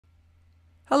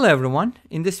Hello everyone,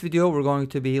 in this video we're going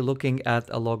to be looking at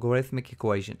a logarithmic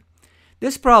equation.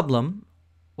 This problem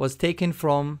was taken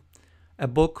from a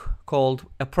book called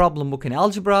A Problem Book in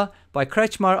Algebra by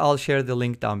Kretschmar. I'll share the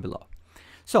link down below.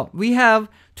 So we have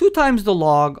 2 times the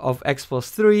log of x plus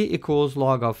 3 equals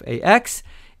log of ax,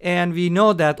 and we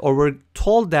know that, or we're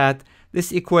told that,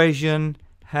 this equation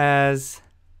has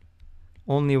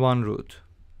only one root.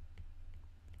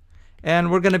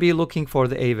 And we're going to be looking for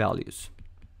the a values.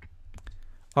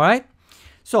 All right,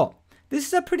 so this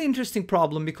is a pretty interesting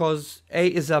problem because a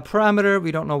is a parameter.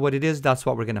 We don't know what it is. That's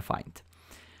what we're going to find.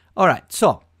 All right,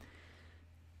 so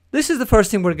this is the first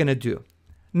thing we're going to do.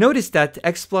 Notice that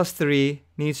x plus 3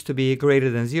 needs to be greater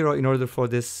than 0 in order for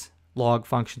this log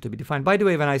function to be defined. By the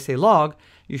way, when I say log,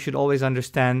 you should always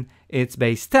understand it's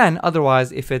base 10.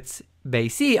 Otherwise, if it's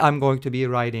base e, I'm going to be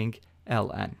writing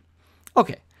ln.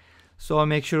 Okay, so I'll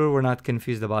make sure we're not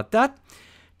confused about that.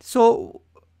 So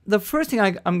the first thing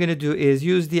I'm going to do is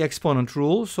use the exponent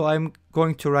rule. So I'm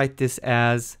going to write this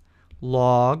as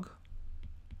log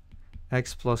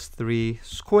x plus 3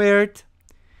 squared,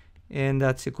 and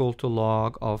that's equal to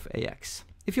log of ax.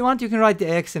 If you want, you can write the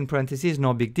ax in parentheses,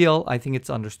 no big deal. I think it's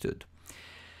understood.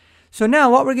 So now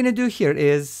what we're going to do here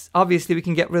is, obviously we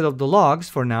can get rid of the logs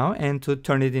for now and to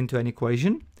turn it into an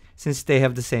equation. Since they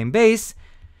have the same base,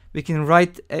 we can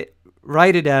write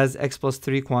it as x plus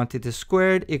 3 quantity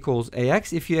squared equals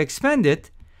ax. If you expand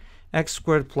it, x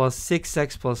squared plus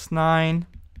 6x plus 9,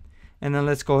 and then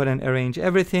let's go ahead and arrange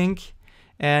everything,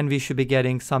 and we should be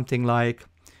getting something like,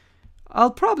 I'll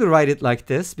probably write it like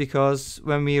this because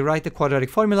when we write the quadratic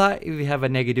formula we have a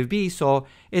negative b, so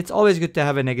it's always good to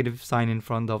have a negative sign in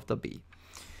front of the b.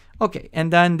 Okay,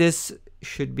 and then this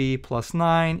should be plus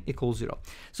 9 equals 0.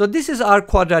 So this is our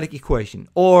quadratic equation,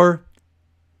 or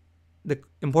the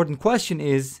important question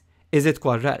is it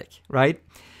quadratic, right?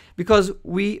 Because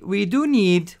we do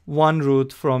need one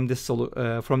root from this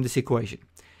equation.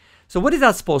 So what is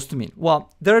that supposed to mean?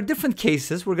 Well, there are different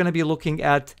cases. We're going to be looking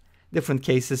at different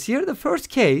cases here. The first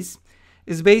case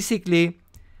is basically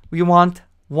we want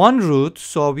one root,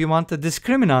 so we want the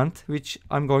discriminant, which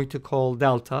I'm going to call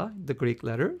delta, the Greek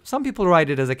letter. Some people write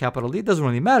it as a capital D, it doesn't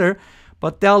really matter,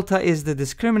 but delta is the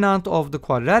discriminant of the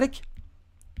quadratic.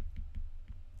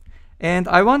 And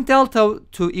I want delta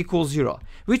to equal 0,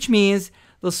 which means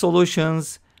the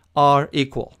solutions are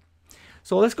equal.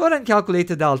 So let's go ahead and calculate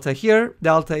the delta here.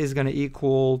 Delta is going to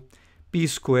equal b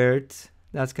squared.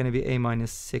 That's going to be a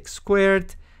minus 6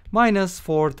 squared minus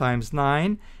 4 times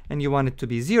 9. And you want it to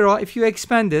be 0. If you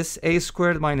expand this, a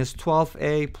squared minus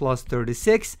 12a plus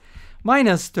 36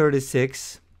 minus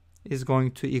 36 is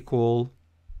going to equal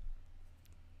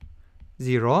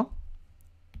 0.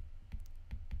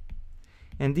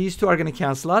 And these two are going to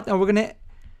cancel out, and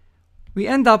we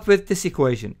end up with this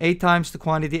equation. A times the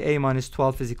quantity a minus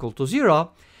 12 is equal to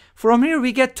 0. From here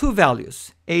we get two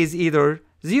values. A is either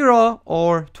 0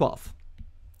 or 12.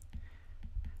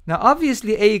 Now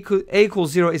obviously a equals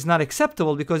 0 is not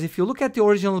acceptable, because if you look at the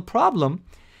original problem,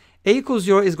 a equals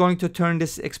 0 is going to turn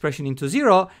this expression into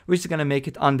 0, which is going to make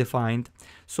it undefined.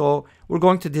 So we're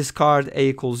going to discard a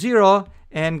equals 0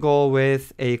 and go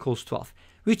with a equals 12.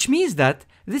 Which means that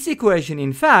this equation,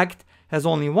 in fact, has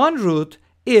only one root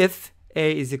if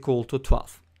a is equal to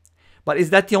 12. But is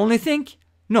that the only thing?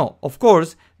 No, of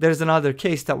course, there's another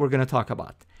case that we're going to talk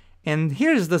about. And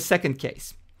here's the second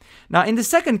case. Now, in the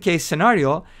second case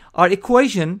scenario, our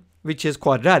equation, which is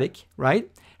quadratic,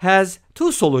 right, has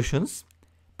two solutions,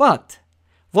 but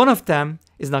one of them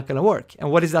is not going to work. And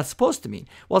what is that supposed to mean?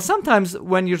 Well, sometimes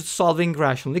when you're solving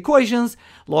rational equations,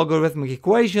 logarithmic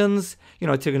equations,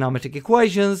 trigonometric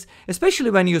equations, especially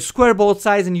when you square both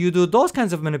sides and you do those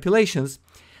kinds of manipulations,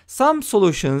 some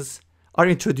solutions are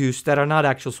introduced that are not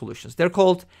actual solutions. They're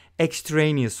called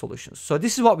extraneous solutions. So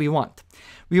this is what we want.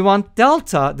 We want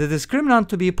delta, the discriminant,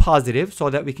 to be positive so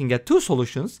that we can get two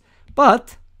solutions,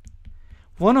 but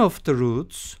one of the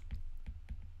roots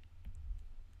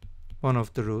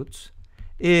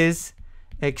is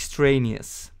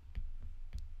extraneous,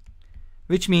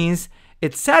 which means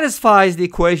it satisfies the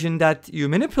equation that you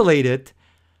manipulated,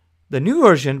 the new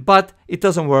version, but it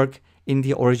doesn't work in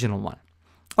the original one.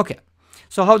 Okay,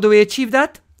 so how do we achieve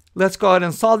that? Let's go ahead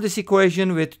and solve this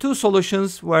equation with two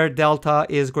solutions where delta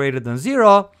is greater than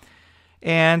 0,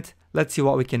 and let's see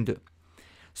what we can do.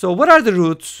 So what are the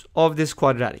roots of this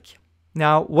quadratic?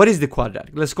 Now, what is the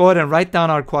quadratic? Let's go ahead and write down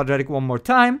our quadratic one more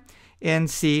time and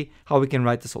see how we can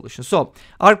write the solution. So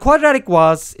our quadratic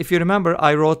was, if you remember,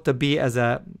 I wrote the b as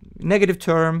a negative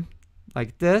term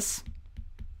like this,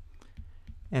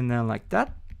 and then like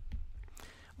that.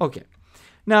 Okay,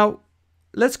 now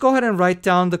let's go ahead and write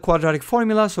down the quadratic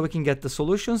formula so we can get the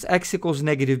solutions. X equals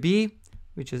negative b,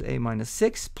 which is a minus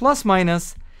 6, plus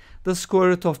minus the square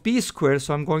root of b squared.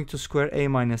 So I'm going to square a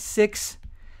minus 6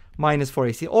 minus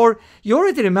 4ac. Or you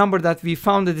already remember that we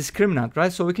found the discriminant,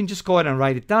 right? So we can just go ahead and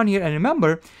write it down here. And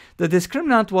remember, the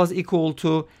discriminant was equal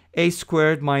to a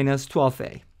squared minus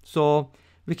 12a. So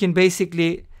we can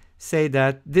basically say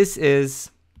that this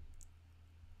is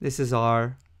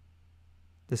our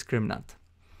discriminant.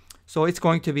 So it's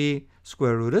going to be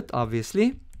square rooted,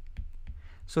 obviously.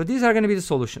 So these are going to be the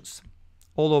solutions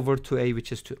all over 2a,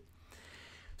 which is 2.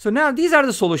 So now these are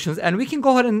the solutions, and we can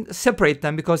go ahead and separate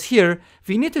them, because here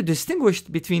we need to distinguish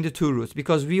between the two roots,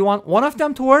 because we want one of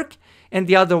them to work and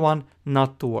the other one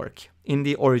not to work in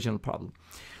the original problem.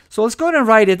 So let's go ahead and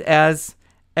write it as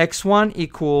x1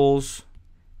 equals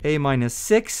a minus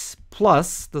 6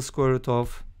 plus the square root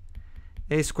of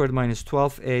a squared minus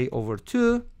 12a over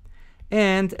 2,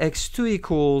 and x2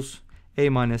 equals a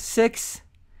minus 6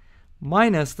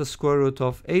 minus the square root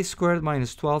of a squared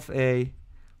minus 12a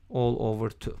all over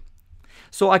 2.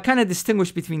 So I kind of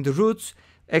distinguish between the roots.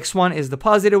 x1 is the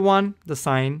positive one, the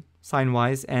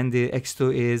sign-wise, and the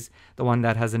x2 is the one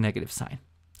that has a negative sign.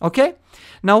 Okay?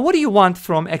 Now, what do you want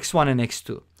from x1 and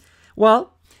x2?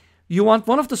 Well, you want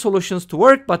one of the solutions to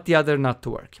work, but the other not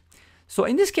to work. So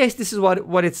in this case, this is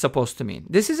what it's supposed to mean.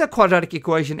 This is a quadratic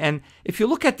equation, and if you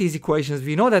look at these equations,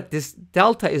 we know that this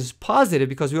delta is positive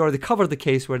because we already covered the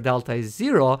case where delta is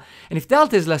 0. And if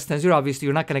delta is less than 0, obviously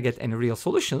you're not going to get any real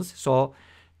solutions. So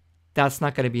that's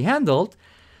not going to be handled.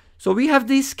 So we have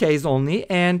this case only.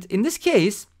 And in this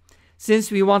case,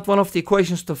 since we want one of the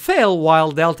equations to fail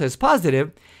while delta is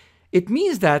positive, it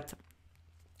means that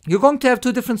you're going to have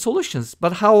two different solutions.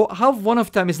 But how one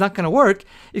of them is not going to work,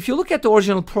 if you look at the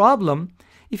original problem,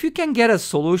 if you can get a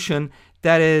solution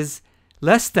that is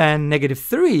less than negative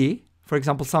 3, for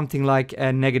example, something like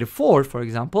a negative 4, for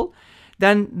example,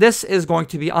 then this is going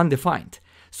to be undefined.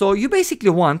 So you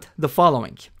basically want the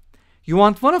following. You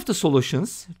want one of the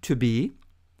solutions to be,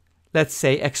 let's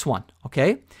say, x1,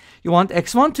 okay? You want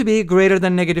x1 to be greater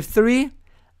than negative 3,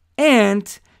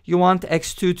 and you want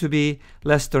x2 to be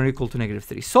less than or equal to negative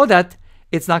 3, so that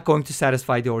it's not going to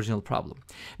satisfy the original problem.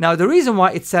 Now, the reason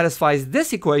why it satisfies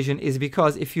this equation is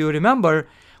because if you remember,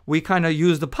 we kind of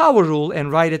use the power rule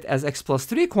and write it as x plus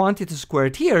 3 quantity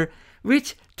squared here,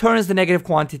 which turns the negative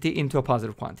quantity into a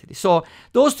positive quantity. So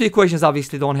those two equations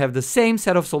obviously don't have the same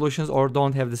set of solutions or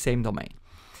don't have the same domain.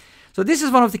 So this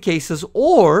is one of the cases.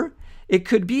 Or it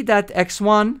could be that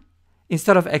x1,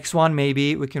 instead of x1,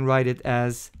 maybe we can write it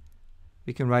as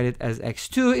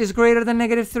x2 is greater than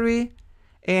negative 3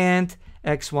 and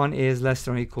x1 is less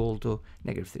than or equal to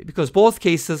negative 3, because both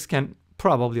cases can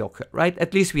probably occur, right?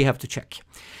 At least we have to check.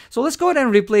 So let's go ahead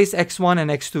and replace x1 and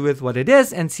x2 with what it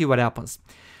is and see what happens.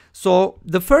 So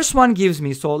the first one gives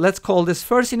me, so let's call this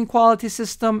first inequality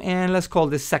system and let's call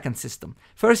this second system.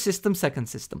 First system, second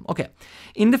system. Okay.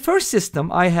 In the first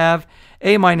system, I have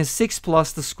a minus 6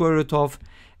 plus the square root of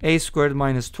a squared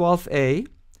minus 12a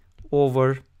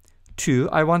over 2.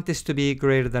 I want this to be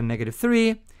greater than negative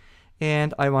 3.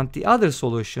 And I want the other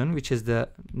solution, which is the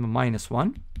minus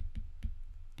 1,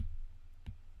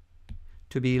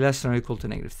 to be less than or equal to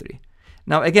negative 3.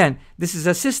 Now, again, this is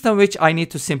a system which I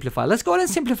need to simplify. Let's go ahead and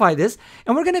simplify this.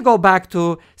 And we're going to go back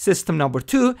to system number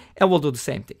 2, and we'll do the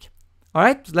same thing. All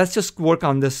right, let's just work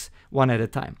on this one at a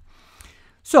time.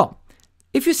 So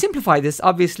if you simplify this,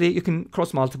 obviously, you can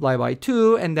cross multiply by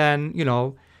 2 and then,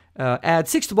 add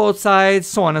 6 to both sides,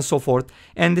 so on and so forth.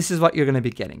 And this is what you're going to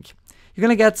be getting. You're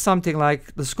going to get something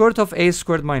like the square root of a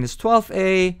squared minus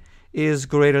 12a is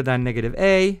greater than negative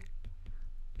a.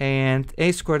 And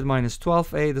a squared minus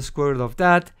 12a, the square root of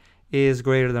that, is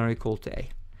greater than or equal to a.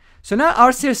 So now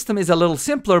our system is a little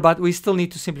simpler, but we still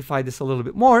need to simplify this a little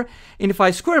bit more. And if I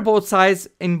square both sides,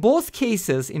 in both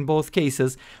cases,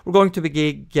 we're going to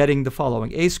be getting the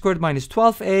following. A squared minus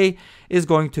 12a is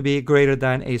going to be greater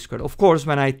than a squared. Of course,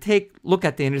 when I look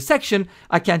at the intersection,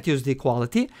 I can't use the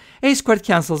equality. A squared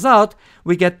cancels out.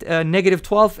 We get negative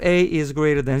 12a is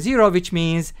greater than 0, which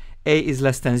means a is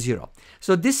less than 0.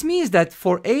 So this means that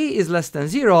for a is less than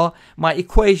 0, my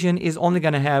equation is only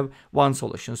going to have one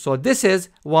solution. So this is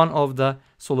one of the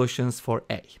solutions for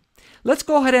a. Let's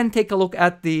go ahead and take a look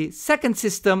at the second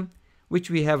system,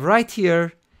 which we have right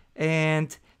here,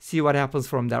 and see what happens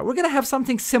from there. We're going to have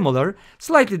something similar,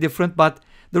 slightly different, but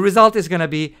the result is going to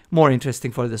be more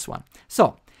interesting for this one.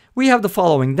 So we have the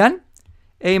following then.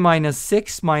 A minus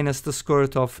 6 minus the square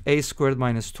root of a squared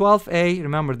minus 12a.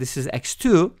 Remember, this is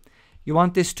x2. You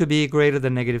want this to be greater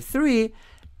than negative 3,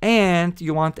 and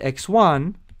you want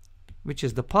x1, which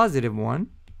is the positive one,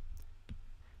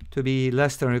 to be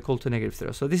less than or equal to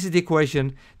 -0. So this is the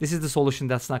equation, this is the solution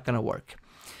that's not going to work.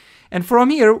 And from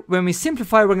here, when we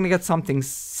simplify, we're going to get something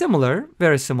similar,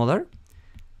 very similar.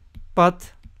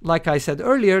 But like I said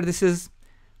earlier, this is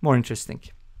more interesting.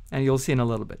 And you'll see in a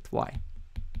little bit why.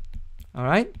 All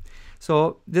right.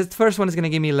 So this first one is going to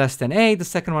give me less than a. The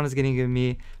second one is going to give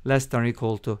me less than or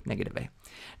equal to -a.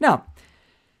 Now,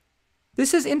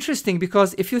 this is interesting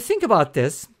because if you think about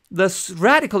this, the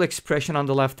radical expression on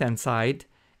the left-hand side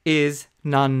is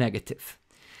non-negative.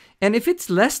 And if it's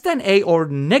less than a or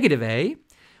 -a,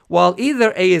 well,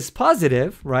 either a is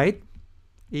positive, right?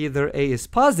 Either a is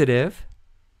positive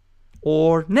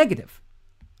or negative.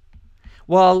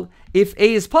 Well, if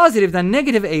a is positive, then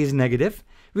 -a is negative,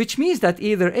 which means that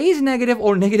either a is negative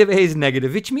or -a is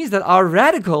negative, which means that our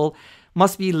radical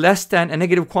must be less than a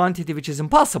negative quantity, which is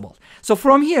impossible. So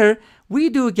from here, we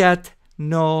do get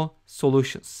no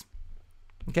solutions.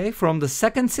 Okay, from the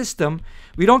second system,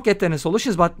 we don't get any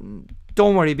solutions, but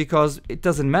don't worry because it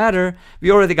doesn't matter.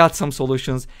 We already got some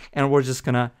solutions and we're just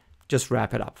gonna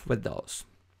wrap it up with those.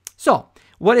 So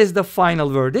what is the final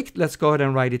verdict? Let's go ahead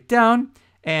and write it down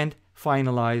and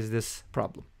finalize this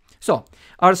problem. So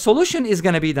our solution is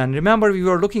going to be done. Remember, we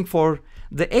were looking for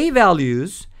the a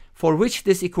values for which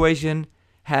this equation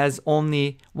has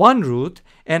only one root,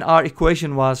 and our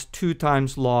equation was 2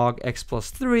 times log x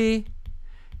plus 3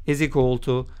 is equal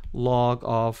to log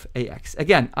of ax.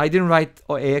 Again, I didn't write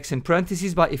ax in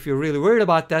parentheses, but if you're really worried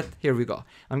about that, here we go.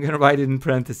 I'm going to write it in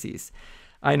parentheses.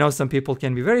 I know some people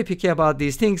can be very picky about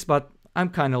these things, but I'm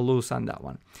kind of loose on that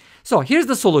one. So here's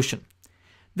the solution.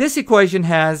 This equation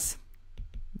has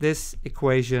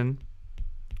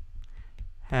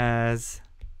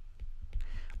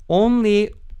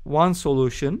only one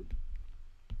solution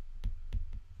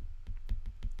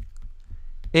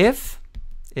if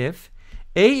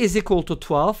a is equal to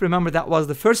 12. Remember, that was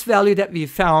the first value that we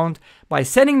found by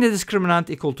setting the discriminant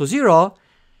equal to 0,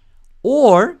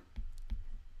 or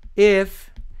if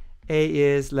a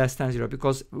is less than 0,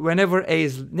 because whenever a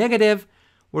is negative,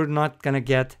 we're not going to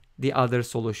get the other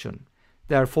solution.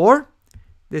 Therefore,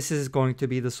 this is going to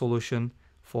be the solution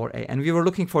for a. And we were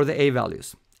looking for the a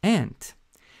values. And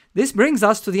this brings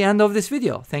us to the end of this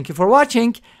video. Thank you for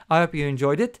watching. I hope you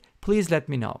enjoyed it. Please let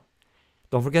me know.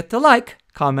 Don't forget to like,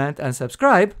 comment, and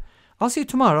subscribe. I'll see you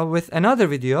tomorrow with another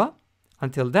video.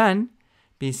 Until then,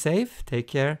 be safe, take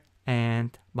care,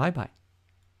 and bye-bye.